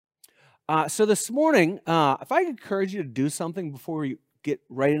So this morning, if I could encourage you to do something before we get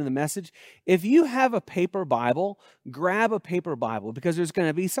right into the message, if you have a paper Bible, grab a paper Bible because there's going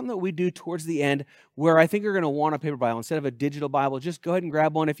to be something that we do towards the end where I think you're going to want a paper Bible instead of a digital Bible. Just go ahead and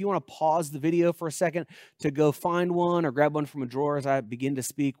grab one. If you want to pause the video for a second to go find one or grab one from a drawer as I begin to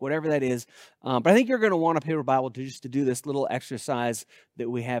speak, whatever that is. But I think you're going to want a paper Bible to do this little exercise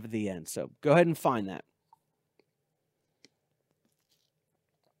that we have at the end. So go ahead and find that.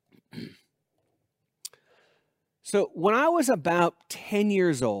 So when I was about 10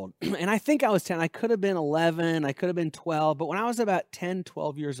 years old, and I think I was 10, I could have been 11, I could have been 12, but when I was about 10,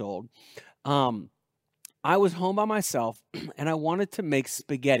 12 years old, um, I was home by myself and I wanted to make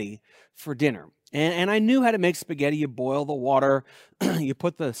spaghetti for dinner. And I knew how to make spaghetti. You boil the water, you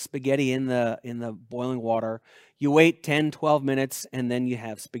put the spaghetti in the boiling water, you wait 10, 12 minutes, and then you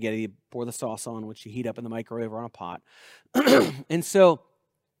have spaghetti. You pour the sauce on, which you heat up in the microwave or on a pot. And so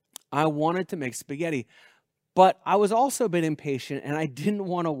I wanted to make spaghetti. But I was also a bit impatient and I didn't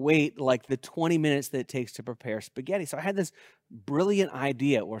want to wait like the 20 minutes that it takes to prepare spaghetti. So I had this brilliant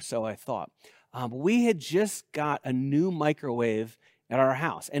idea, or so I thought. We had just got a new microwave at our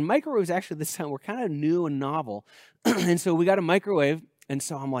house. And microwaves actually this time were kind of new and novel. And so we got a microwave. And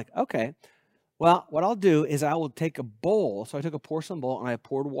so I'm like, okay, well, what I'll do is I will take a bowl. So I took a porcelain bowl and I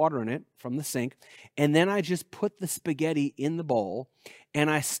poured water in it from the sink. And then I just put the spaghetti in the bowl and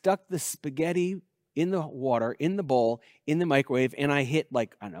I stuck the spaghetti in the water, in the bowl, in the microwave, and I hit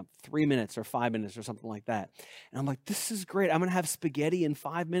like, I don't know, 3 minutes or 5 minutes or something like that. And I'm like, this is great. I'm going to have spaghetti in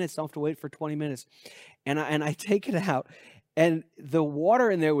 5 minutes. Don't have to wait for 20 minutes. And I take it out, and the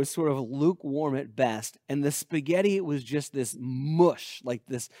water in there was sort of lukewarm at best, and the spaghetti was just this mush, like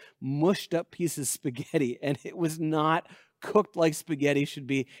this mushed up piece of spaghetti, and it was not cooked like spaghetti should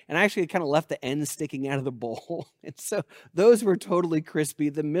be. And I actually kind of left the ends sticking out of the bowl. And so those were totally crispy.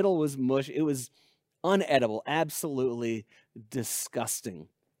 The middle was mush. It was unedible, absolutely disgusting.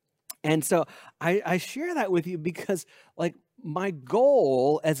 And so I share that with you because, like, my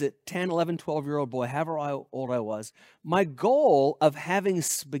goal as a 10, 11, 12-year-old boy, however old I was, my goal of having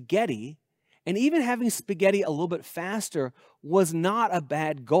spaghetti and even having spaghetti a little bit faster was not a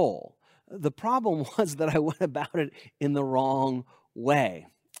bad goal. The problem was that I went about it in the wrong way.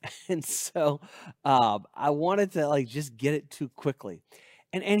 And so I wanted to like just get it too quickly.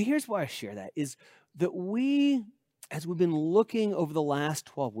 And here's why I share that is that as we've been looking over the last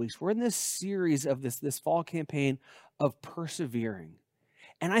 12 weeks, we're in this series of this fall campaign of persevering.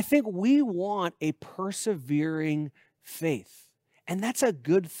 And I think we want a persevering faith. And that's a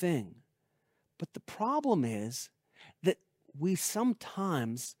good thing. But the problem is that we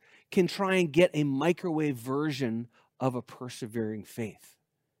sometimes can try and get a microwave version of a persevering faith.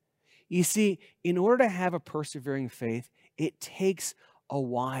 You see, in order to have a persevering faith, it takes a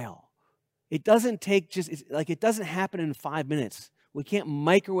while. It doesn't take it doesn't happen in 5 minutes. We can't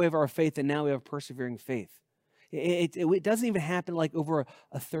microwave our faith and now we have persevering faith. It doesn't even happen like over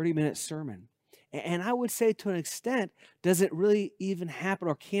a 30-minute sermon. And I would say to an extent, does it really even happen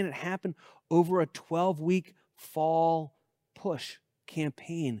or can it happen over a 12-week fall push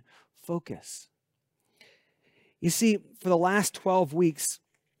campaign focus? You see, for the last 12 weeks,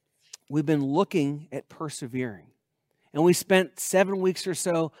 we've been looking at persevering. And we spent 7 weeks or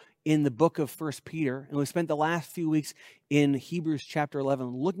so in the book of 1 Peter, and we spent the last few weeks in Hebrews chapter 11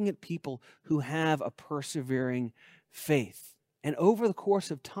 looking at people who have a persevering faith. And over the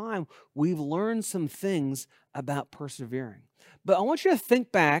course of time, we've learned some things about persevering. But I want you to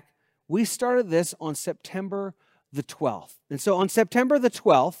think back. We started this on September the 12th. And so on September the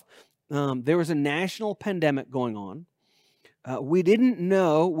 12th, there was a national pandemic going on. We didn't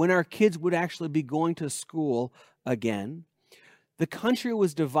know when our kids would actually be going to school again. The country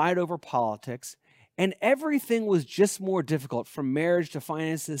was divided over politics, and everything was just more difficult, from marriage to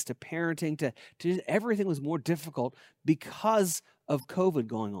finances to parenting to everything was more difficult because of COVID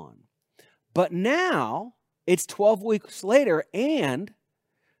going on. But now it's 12 weeks later, and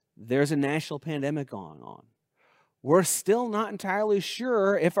there's a national pandemic going on. We're still not entirely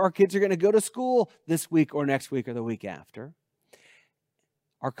sure if our kids are going to go to school this week or next week or the week after.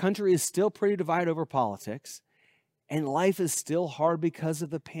 Our country is still pretty divided over politics. And life is still hard because of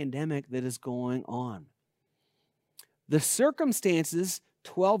the pandemic that is going on. The circumstances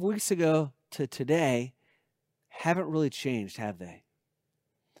 12 weeks ago to today haven't really changed, have they?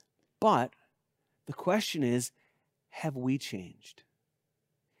 But the question is, have we changed?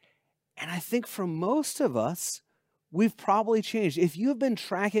 And I think for most of us, we've probably changed. If you've been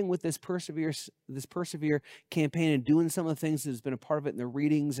tracking with this Persevere campaign and doing some of the things that's been a part of it in the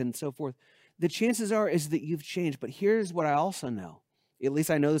readings and so forth, the chances are is that you've changed. But here's what I also know, at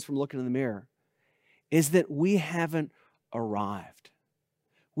least I know this from looking in the mirror, is that we haven't arrived.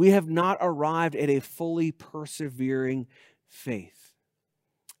 We have not arrived at a fully persevering faith.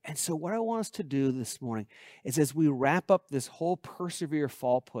 And so what I want us to do this morning is, as we wrap up this whole persevere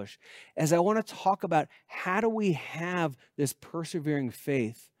fall push, as I want to talk about how do we have this persevering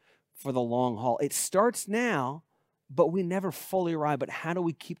faith for the long haul. It starts now, but we never fully arrive. But how do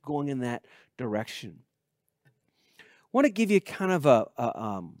we keep going in that direction? I want to give you kind of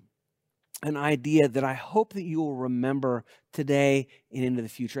an idea that I hope that you will remember today and into the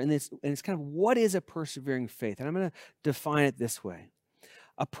future. And it's kind of, what is a persevering faith? And I'm going to define it this way.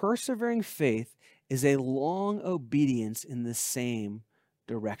 A persevering faith is a long obedience in the same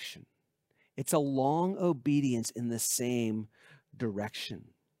direction. It's a long obedience in the same direction.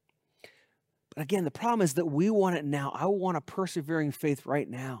 But again, the problem is that we want it now. I want a persevering faith right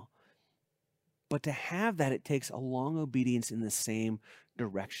now. But to have that, it takes a long obedience in the same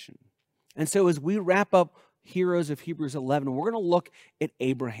direction. And so as we wrap up Heroes of Hebrews 11, we're going to look at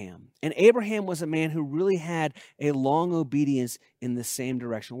Abraham. And Abraham was a man who really had a long obedience in the same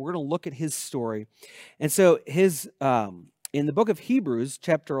direction. We're going to look at his story. And so in the book of Hebrews,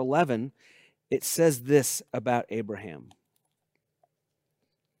 chapter 11, it says this about Abraham.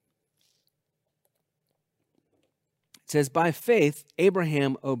 It says, by faith,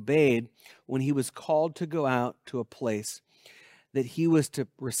 Abraham obeyed when he was called to go out to a place that he was to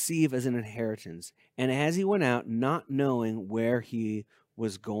receive as an inheritance. And as he went out, not knowing where he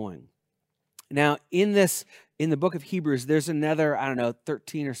was going. Now, in the book of Hebrews, there's another,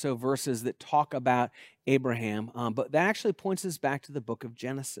 13 or so verses that talk about Abraham, but that actually points us back to the book of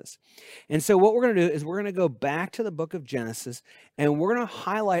Genesis. And so what we're going to do is we're going to go back to the book of Genesis, and we're going to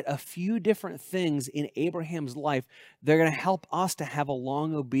highlight a few different things in Abraham's life that are going to help us to have a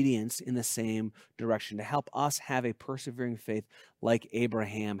long obedience in the same direction, to help us have a persevering faith like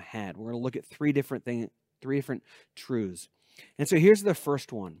Abraham had. We're going to look at three different truths. And so here's the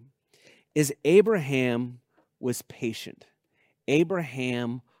first one, is Abraham was patient.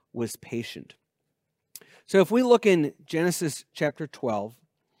 Abraham was patient. So if we look in Genesis chapter 12,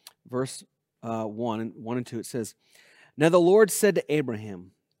 verse 1 and 2, it says, now the Lord said to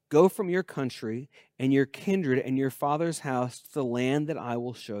Abraham, go from your country and your kindred and your father's house to the land that I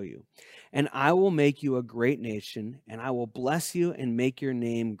will show you. And I will make you a great nation, and I will bless you and make your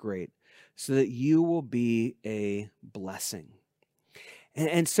name great, so that you will be a blessing.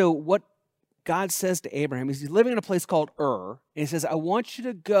 And so what God says to Abraham is, he's living in a place called Ur, and he says, I want you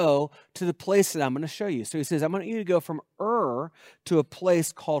to go to the place that I'm going to show you. So he says, I want you to go from Ur to a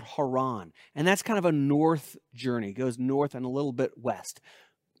place called Haran. And that's kind of a north journey. It goes north and a little bit west.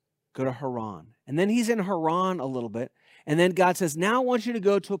 Go to Haran. And then he's in Haran a little bit. And then God says, now I want you to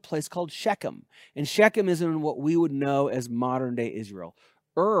go to a place called Shechem. And Shechem is in what we would know as modern-day Israel.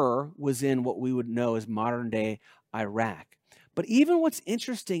 Ur was in what we would know as modern-day Iraq. But even what's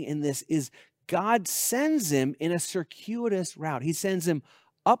interesting in this is God sends him in a circuitous route. He sends him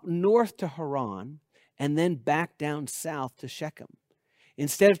up north to Haran and then back down south to Shechem,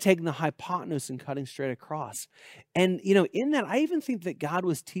 instead of taking the hypotenuse and cutting straight across. And, in that, I even think that God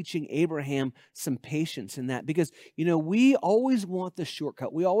was teaching Abraham some patience in that, because, we always want the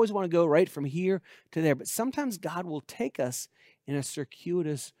shortcut. We always want to go right from here to there. But sometimes God will take us in a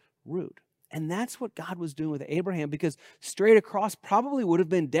circuitous route. And that's what God was doing with Abraham, because straight across probably would have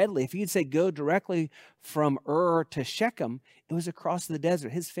been deadly. If he'd say go directly from Ur to Shechem, it was across the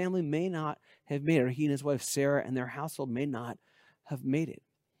desert. His family may not have made it, or he and his wife Sarah and their household may not have made it.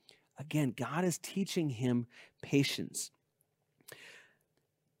 Again, God is teaching him patience.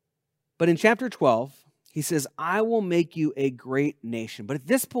 But in chapter 12, he says, I will make you a great nation. But at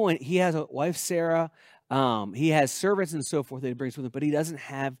this point, he has a wife, Sarah. He has servants and so forth that he brings with him, but he doesn't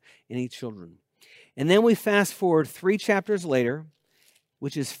have any children. And then we fast forward 3 chapters later,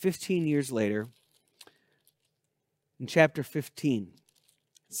 which is 15 years later. In chapter 15,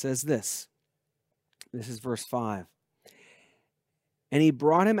 it says this. This is verse 5. And he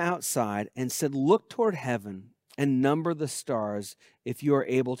brought him outside and said, look toward heaven and number the stars, if you are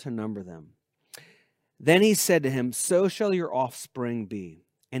able to number them. Then he said to him, so shall your offspring be.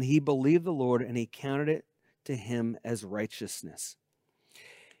 And he believed the Lord, and he counted it to him as righteousness.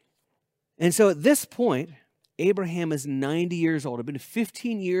 And so at this point, Abraham is 90 years old. It had been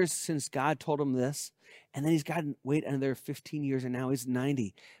 15 years since God told him this. And then he's got to wait another 15 years, and now he's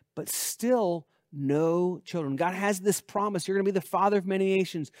 90. But still no children. God has this promise. You're going to be the father of many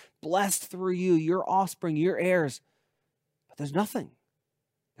nations, blessed through you, your offspring, your heirs. But there's nothing.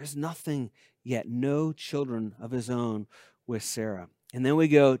 There's nothing yet. No children of his own with Sarah. And then we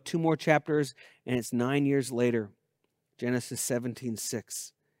go 2 more chapters, and it's 9 years later, Genesis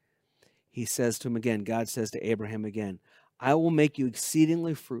 17:6. He says to him again, God says to Abraham again, I will make you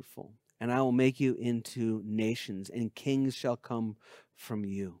exceedingly fruitful, and I will make you into nations, and kings shall come from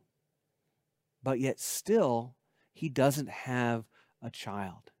you. But yet still, he doesn't have a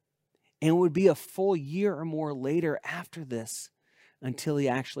child. And it would be a full year or more later after this until he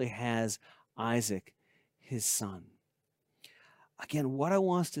actually has Isaac, his son. Again, what I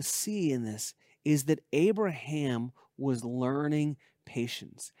want us to see in this is that Abraham was learning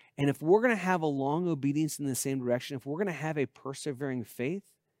patience. And if we're going to have a long obedience in the same direction, if we're going to have a persevering faith,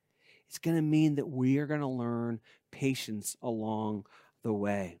 it's going to mean that we are going to learn patience along the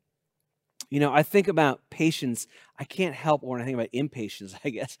way. You know, I think about patience. I can't help, or when I think about impatience,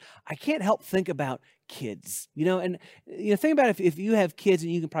 I guess, I can't help think about kids. You know, and think about if you have kids,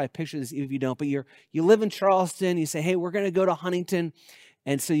 and you can probably picture this even if you don't, but you live in Charleston, you say, hey, we're going to go to Huntington.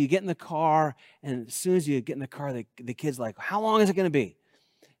 And so you get in the car, and as soon as you get in the car, the kid's like, how long is it going to be?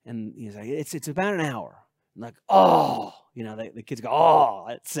 And he's like, it's about an hour. I'm like, oh, the kids go, oh,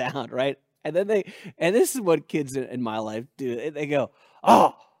 that sound, right? And then this is what kids in my life do. They go,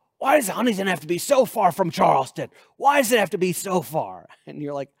 oh, why does Huntington have to be so far from Charleston? Why does it have to be so far? And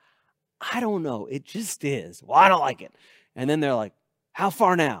you're like, I don't know. It just is. Well, I don't like it. And then they're like, how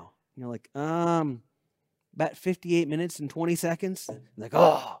far now? And you're like, about 58 minutes and 20 seconds. Like,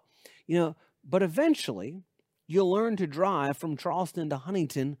 oh, but eventually you'll learn to drive from Charleston to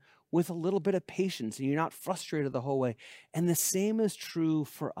Huntington with a little bit of patience, and you're not frustrated the whole way. And the same is true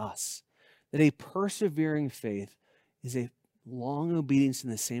for us, that a persevering faith is a long obedience in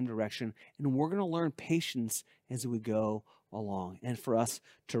the same direction, and we're going to learn patience as we go along, and for us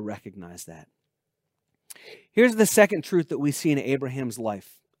to recognize that. Here's the second truth that we see in Abraham's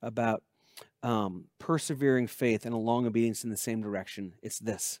life about persevering faith and a long obedience in the same direction. It's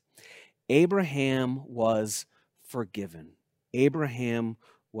this: Abraham was forgiven. Abraham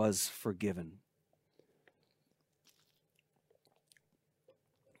was forgiven.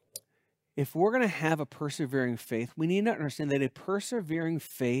 If we're going to have a persevering faith, we need to understand that a persevering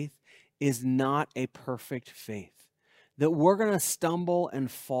faith is not a perfect faith. That we're going to stumble and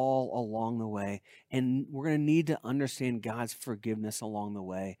fall along the way, and we're going to need to understand God's forgiveness along the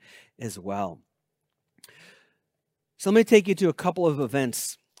way as well. So let me take you to a couple of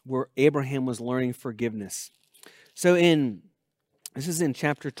events where Abraham was learning forgiveness. So this is in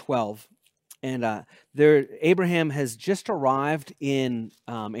chapter 12. And Abraham has just arrived in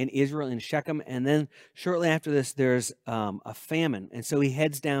Israel, in Shechem, and then shortly after this, there's a famine, and so he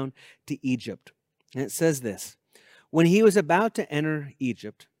heads down to Egypt. And it says this: when he was about to enter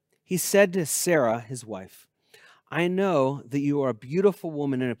Egypt, he said to Sarah, his wife, I know that you are a beautiful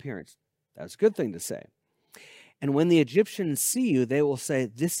woman in appearance. That's a good thing to say. And when the Egyptians see you, they will say,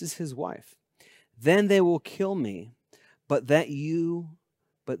 this is his wife. Then they will kill me, but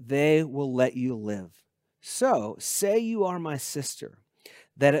they will let you live. So say you are my sister,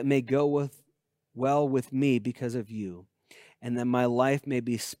 that it may go well with me because of you, and that my life may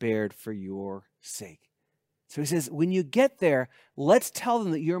be spared for your sake. So he says, when you get there, let's tell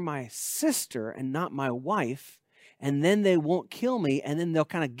them that you're my sister and not my wife, and then they won't kill me, and then they'll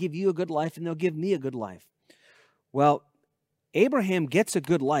kind of give you a good life, and they'll give me a good life. Well, Abraham gets a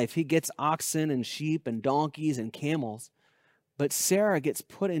good life. He gets oxen and sheep and donkeys and camels. But Sarah gets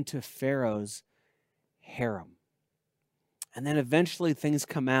put into Pharaoh's harem. And then eventually things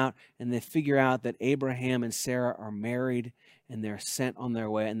come out, and they figure out that Abraham and Sarah are married, and they're sent on their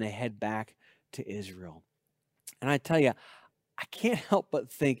way, and they head back to Israel. And I tell you, I can't help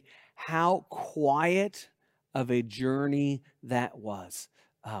but think how quiet of a journey that was.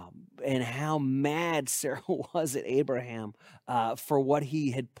 And how mad Sarah was at Abraham for what he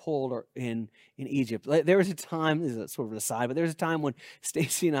had pulled in Egypt. There was a time, this is sort of an aside, but there was a time when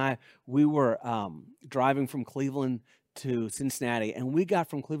Stacy and I, we were driving from Cleveland to Cincinnati, and we got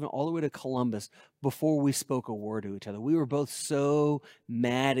from Cleveland all the way to Columbus before we spoke a word to each other. We were both so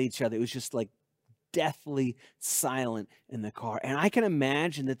mad at each other. It was just like deathly silent in the car. And I can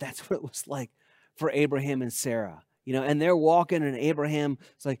imagine that that's what it was like for Abraham and Sarah. And they're walking, and Abraham,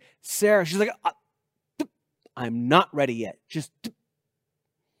 it's like, Sarah, she's like, I'm not ready yet. Just,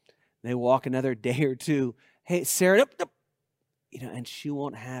 they walk another day or two. Hey, Sarah, and she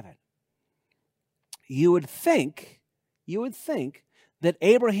won't have it. You would think that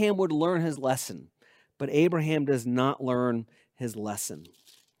Abraham would learn his lesson, but Abraham does not learn his lesson.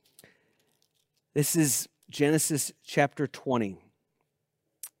 This is Genesis chapter 20. It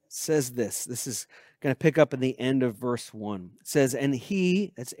says this is going to pick up in the end of verse 1. It says, and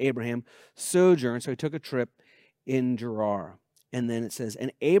he, that's Abraham, sojourned, so he took a trip in Gerar. And then it says,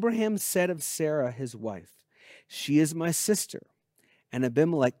 and Abraham said of Sarah, his wife, She is my sister. And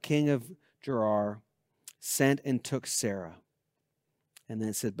Abimelech, king of Gerar, sent and took Sarah. And then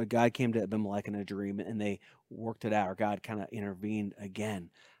it said, but God came to Abimelech in a dream, and they worked it out, or God kind of intervened again.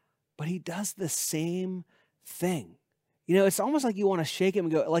 But he does the same thing. You know, it's almost like you want to shake him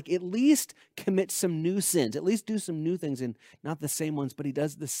and go, like, at least commit some new sins, at least do some new things and not the same ones, but he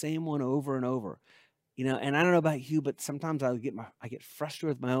does the same one over and over. You know, and I don't know about you, but sometimes I get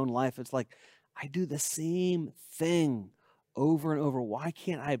frustrated with my own life. It's like I do the same thing over and over. Why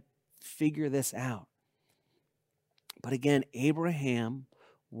can't I figure this out? But again, Abraham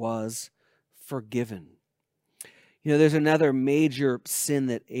was forgiven. You know, there's another major sin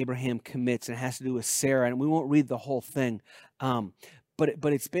that Abraham commits, and it has to do with Sarah, and we won't read the whole thing. But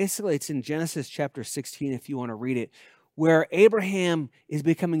it's in Genesis chapter 16, if you want to read it, where Abraham is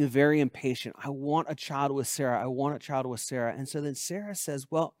becoming very impatient. I want a child with Sarah. I want a child with Sarah. And so then Sarah says,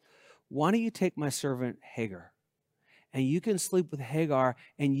 well, why don't you take my servant Hagar, and you can sleep with Hagar,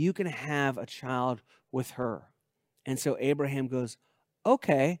 and you can have a child with her. And so Abraham goes,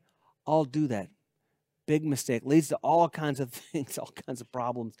 okay, I'll do that. Big mistake, leads to all kinds of things, all kinds of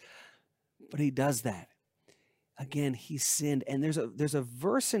problems. But he does that. Again, he sinned. And there's a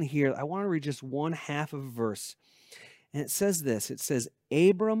verse in here. I want to read just one half of a verse. And it says this. It says,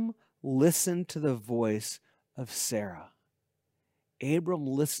 Abram listened to the voice of Sarah. Abram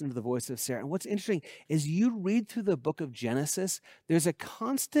listened to the voice of Sarah. And what's interesting is you read through the book of Genesis, there's a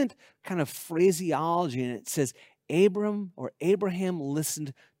constant kind of phraseology, and it says, Abraham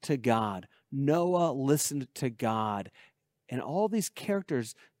listened to God. Noah listened to God. And all these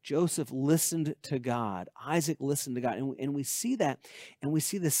characters, Joseph listened to God. Isaac listened to God. And we see that. And we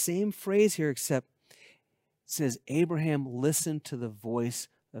see the same phrase here, except it says, Abraham listened to the voice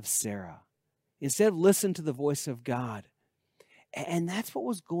of Sarah. Instead of listen to the voice of God. And that's what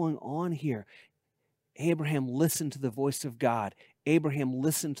was going on here. Abraham listened to the voice of God. Abraham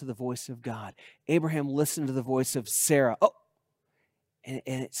listened to the voice of God. Abraham listened to the voice of Sarah. Oh, and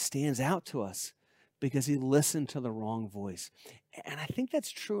it stands out to us because he listened to the wrong voice. And I think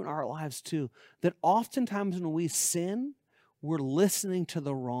that's true in our lives too, that oftentimes when we sin, we're listening to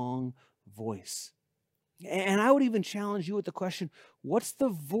the wrong voice. And I would even challenge you with the question, what's the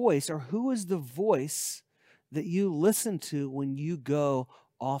voice, or who is the voice that you listen to when you go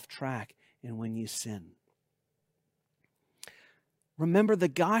off track and when you sin? Remember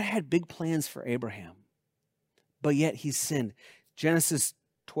that God had big plans for Abraham, but yet he sinned. Genesis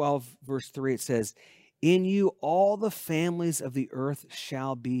 12, verse 3, it says, in you all the families of the earth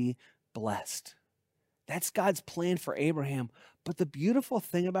shall be blessed. That's God's plan for Abraham. But the beautiful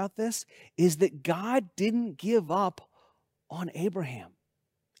thing about this is that God didn't give up on Abraham.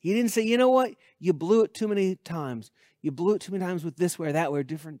 He didn't say, you know what, you blew it too many times. You blew it too many times with this way or that way or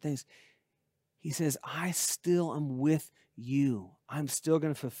different things. He says, I still am with you. I'm still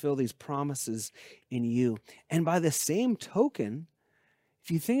going to fulfill these promises in you. And by the same token,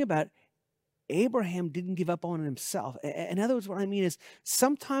 if you think about it, Abraham didn't give up on himself. In other words, what I mean is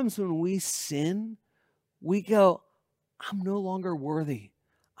sometimes when we sin, we go, I'm no longer worthy.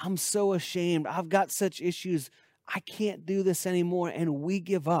 I'm so ashamed. I've got such issues. I can't do this anymore. And we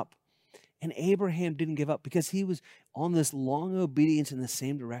give up. And Abraham didn't give up because he was on this long obedience in the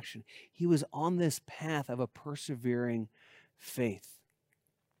same direction. He was on this path of a persevering faith.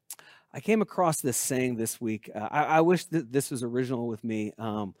 I came across this saying this week. I wish that this was original with me,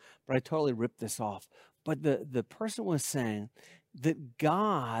 but I totally ripped this off. But the person was saying that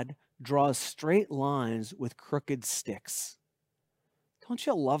God draws straight lines with crooked sticks. Don't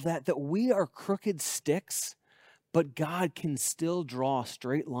you love that? That we are crooked sticks, but God can still draw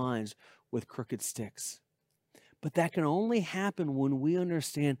straight lines with crooked sticks. But that can only happen when we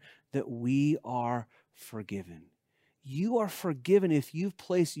understand that we are forgiven. You are forgiven if you've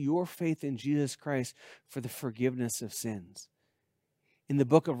placed your faith in Jesus Christ for the forgiveness of sins. In the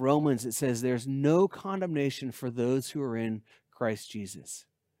book of Romans, it says there's no condemnation for those who are in Christ Jesus.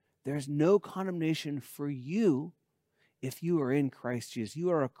 There's no condemnation for you if you are in Christ Jesus.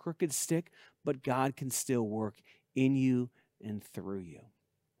 You are a crooked stick, but God can still work in you and through you.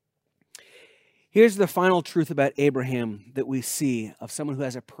 Here's the final truth about Abraham that we see of someone who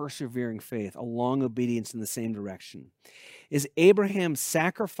has a persevering faith, a long obedience in the same direction, is Abraham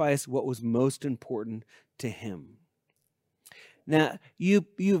sacrificed what was most important to him. Now, you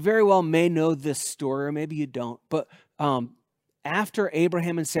very well may know this story, or maybe you don't, but after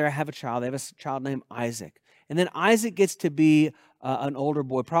Abraham and Sarah have a child, they have a child named Isaac. And then Isaac gets to be an older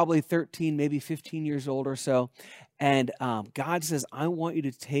boy, probably 13, maybe 15 years old or so. And God says, I want you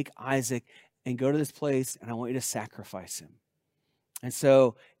to take Isaac and go to this place, and I want you to sacrifice him. And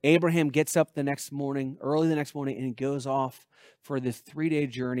so Abraham gets up the next morning, early the next morning, and he goes off for this 3-day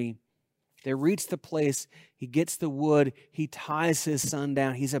journey. They reach the place. He gets the wood. He ties his son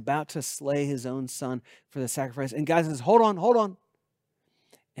down. He's about to slay his own son for the sacrifice. And God says, hold on, hold on.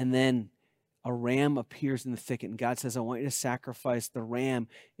 And then a ram appears in the thicket. And God says, I want you to sacrifice the ram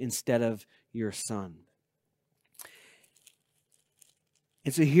instead of your son.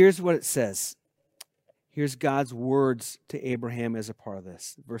 And so here's what it says. Here's God's words to Abraham as a part of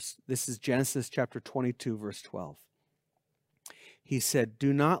this. This is Genesis chapter 22, verse 12. He said,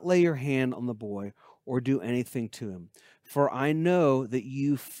 do not lay your hand on the boy or do anything to him, for I know that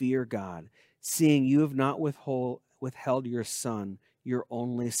you fear God, seeing you have not withheld your son, your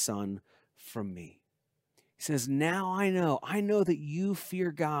only son, from me. He says, now I know that you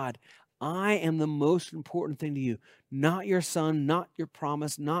fear God. I am the most important thing to you, not your son, not your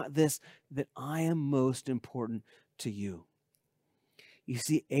promise, not this, that I am most important to you. You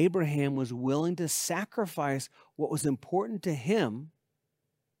see, Abraham was willing to sacrifice what was important to him.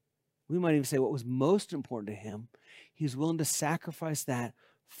 We might even say what was most important to him. He was willing to sacrifice that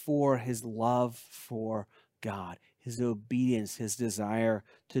for his love for God, his obedience, his desire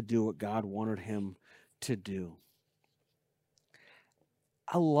to do what God wanted him to do.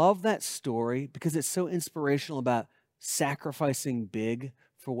 I love that story because it's so inspirational about sacrificing big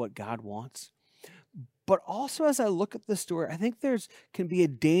for what God wants. But also, as I look at the story, I think can be a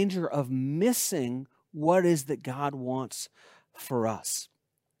danger of missing what is that God wants for us.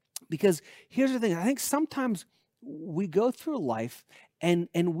 Because here's the thing, I think sometimes we go through life and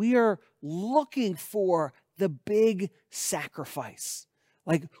we are looking for the big sacrifice.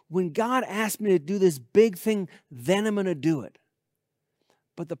 Like, when God asked me to do this big thing, then I'm going to do it.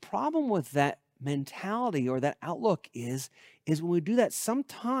 But the problem with that mentality or that outlook is when we do that,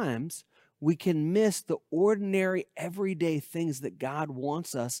 sometimes we can miss the ordinary, everyday things that God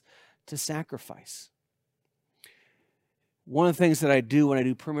wants us to sacrifice. One of the things that I do when I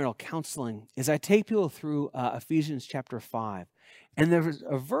do premarital counseling is I take people through Ephesians chapter 5. And there's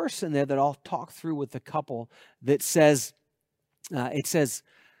a verse in there that I'll talk through with the couple that says,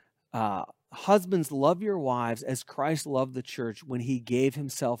 husbands, love your wives as Christ loved the church when he gave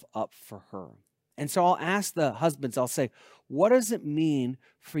himself up for her. And so I'll ask the husbands, I'll say, what does it mean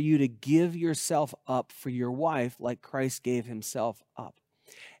for you to give yourself up for your wife like Christ gave himself up?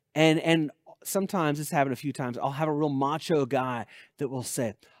 And sometimes, it's happened a few times, I'll have a real macho guy that will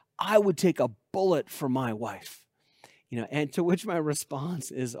say, I would take a bullet for my wife. And to which my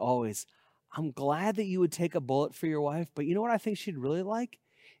response is always, I'm glad that you would take a bullet for your wife, but you know what I think she'd really like?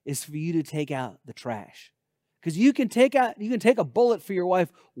 Is for you to take out the trash. Because you can take a bullet for your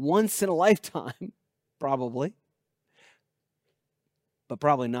wife once in a lifetime, probably. But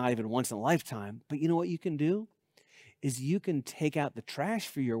probably not even once in a lifetime. But you know what you can do? Is you can take out the trash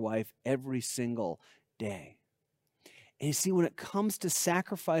for your wife every single day. And you see, when it comes to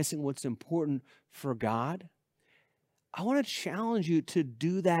sacrificing what's important for God, I want to challenge you to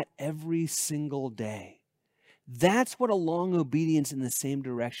do that every single day. That's what a long obedience in the same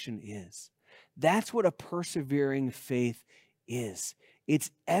direction is. That's what a persevering faith is.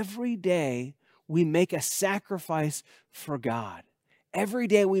 It's every day we make a sacrifice for God. Every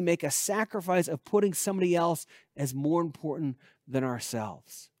day we make a sacrifice of putting somebody else as more important than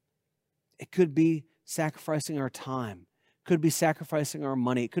ourselves. It could be sacrificing our time. It could be sacrificing our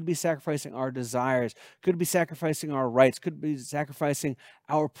money. It could be sacrificing our desires. It could be sacrificing our rights. It could be sacrificing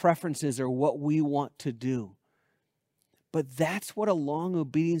our preferences or what we want to do. But that's what a long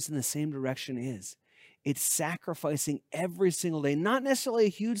obedience in the same direction is. It's sacrificing every single day. Not necessarily a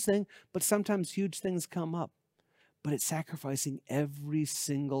huge thing, but sometimes huge things come up. But it's sacrificing every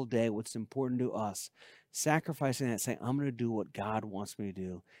single day what's important to us. Sacrificing that, saying, I'm going to do what God wants me to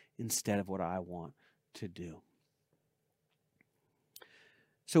do instead of what I want to do.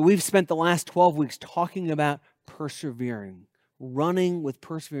 So we've spent the last 12 weeks talking about persevering, running with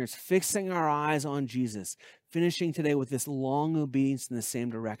perseverance, fixing our eyes on Jesus, finishing today with this long obedience in the same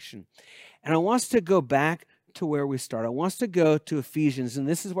direction. And I want us to go back to where we started. I want us to go to Ephesians, and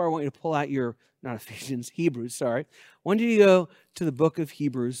this is where I want you to pull out Hebrews, sorry. I want you to go to the book of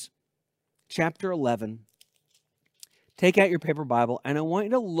Hebrews, chapter 11. Take out your paper Bible, and I want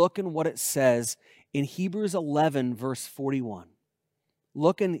you to look in what it says in Hebrews 11, verse 41.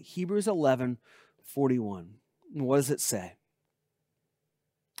 Look in Hebrews 11, 41. And what does it say?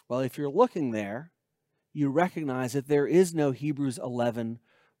 Well, if you're looking there, you recognize that there is no Hebrews 11,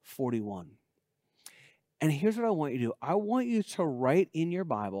 41. And here's what I want you to do. I want you to write in your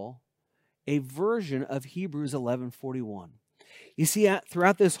Bible a version of Hebrews 11, 41. You see,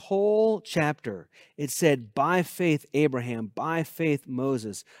 throughout this whole chapter, it said, by faith Abraham, by faith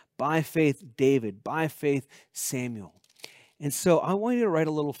Moses, by faith David, by faith Samuel. And so I want you to write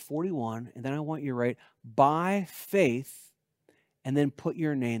a little 41, and then I want you to write by faith, and then put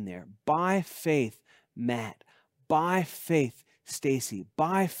your name there. By faith Matt, by faith Stacy,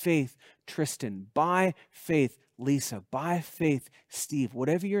 by faith Tristan, by faith Lisa, by faith Steve.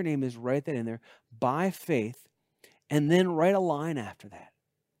 Whatever your name is, write that in there. By faith, and then write a line after that.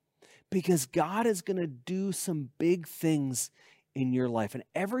 Because God is going to do some big things in your life. And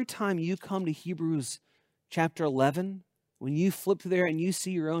every time you come to Hebrews chapter 11, when you flip through there and you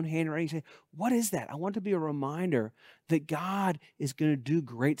see your own handwriting, you say, what is that? I want to be a reminder that God is going to do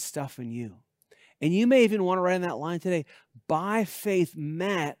great stuff in you. And you may even want to write on that line today, by faith,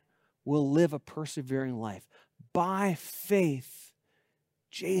 Matt will live a persevering life. By faith,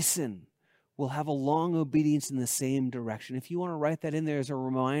 Jason will have a long obedience in the same direction. If you want to write that in there as a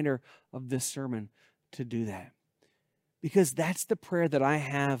reminder of this sermon, to do that. Because that's the prayer that I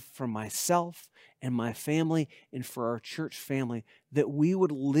have for myself and my family and for our church family, that we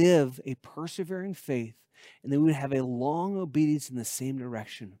would live a persevering faith and that we would have a long obedience in the same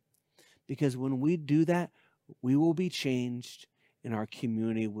direction. Because when we do that, we will be changed and our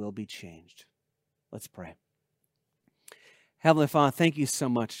community will be changed. Let's pray. Heavenly Father, thank you so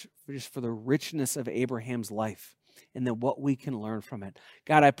much for the richness of Abraham's life and then what we can learn from it.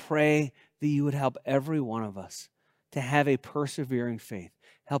 God, I pray that you would help every one of us to have a persevering faith.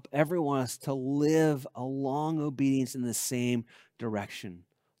 Help every one of us to live a long obedience in the same direction.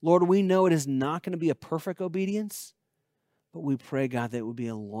 Lord, we know it is not going to be a perfect obedience, but we pray, God, that it would be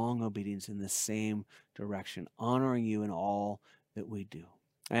a long obedience in the same direction, honoring you in all that we do.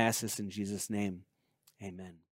 I ask this in Jesus' name. Amen.